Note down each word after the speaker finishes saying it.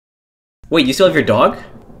Wait, you still have your dog?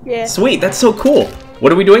 Yeah. Sweet, that's so cool.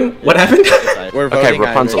 What are we doing? What happened? We're Okay, voting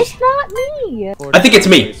Rapunzel. It's not me. I think it's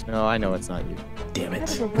me. No, I know it's not you. Damn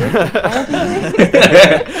it.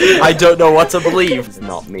 I don't know what to believe. It's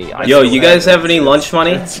not me. Yo, you guys have any lunch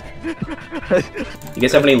money? You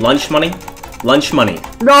guys have any lunch money? Lunch money.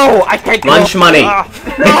 No, I can't. Lunch money.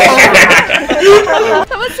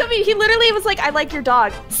 Someone told me, he literally was like, I like your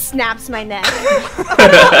dog. Snaps my neck.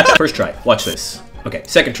 First try. Watch this. Okay,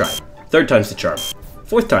 second try. Third time's the charm.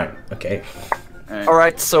 Fourth time. Okay. All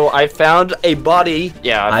right, so I found a body.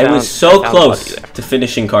 Yeah, I was so close to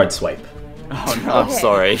finishing card swipe. Oh no, I'm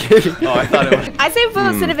sorry. Oh, I thought it was. I say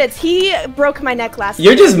vote Senevids. He broke my neck last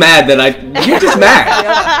You're just mad that You're just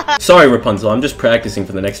mad. Sorry, Rapunzel. I'm just practicing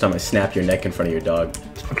for the next time I snap your neck in front of your dog.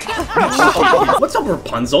 What's up,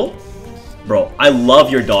 Rapunzel? Bro, I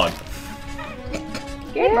love your dog.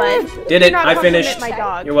 Good one. Did it. I finished. My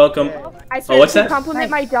dog. You're welcome. I said what's to that?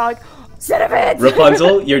 compliment my dog. Senevids!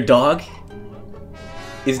 Rapunzel, your dog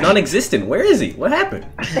is non-existent. Where is he? What happened?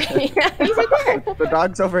 He's right there. The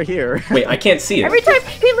dog's over here. Wait, I can't see it. Every time,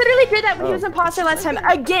 he literally did that when he was imposter last time.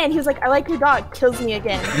 Again, he was like, I like your dog. Kills me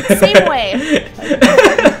again. Same way.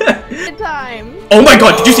 Good time. Oh my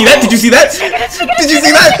god, did you see that? Did you see that? Did you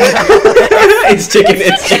see that? It's chicken,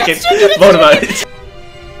 it's chicken. What about it?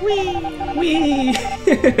 Wee.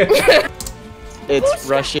 It's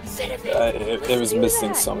Russian. It was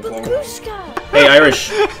missing something. Hey, Irish.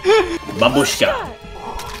 Babushka.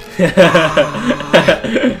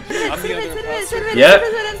 Yeah.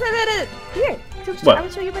 Here, What? I will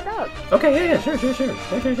show you my dog. Okay, yeah, sure. Sure.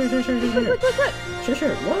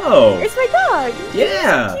 Whoa. It's my dog.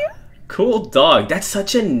 Yeah. Cool dog. That's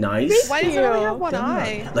such a nice. Why does it only have one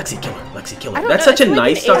eye? Lexi killer. Lexi killer. I don't That's know, such a it's like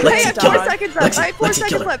nice an dog. alien Lexi dog. killer. 4 seconds left. I have 4 Lexi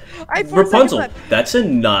seconds killer. left. I have 4 Rapunzel. seconds left. That's a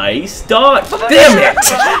nice dog. Damn it.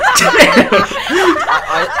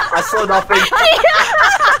 I saw nothing.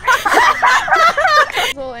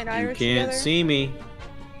 Rapunzel and You Irish can't together. see me.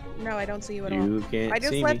 No, I don't see you at all. You can't I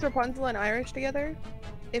just see left me. Rapunzel and Irish together.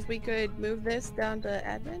 If we could move this down to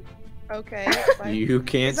admin. Okay. Fine. You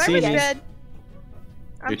can't Is see Irish me. dead?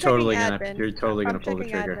 I'm You're totally checking gonna. admin. You're totally gonna I'm pull the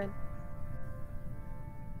checking trigger.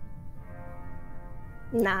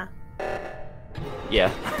 admin. Nah.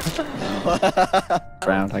 Yeah.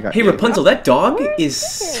 Round. I got. Hey, Rapunzel, that dog is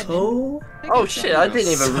so... Oh shit! I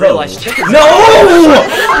didn't even So- realize chickens. No!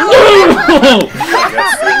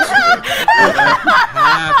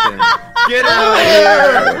 Get out of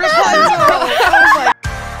here!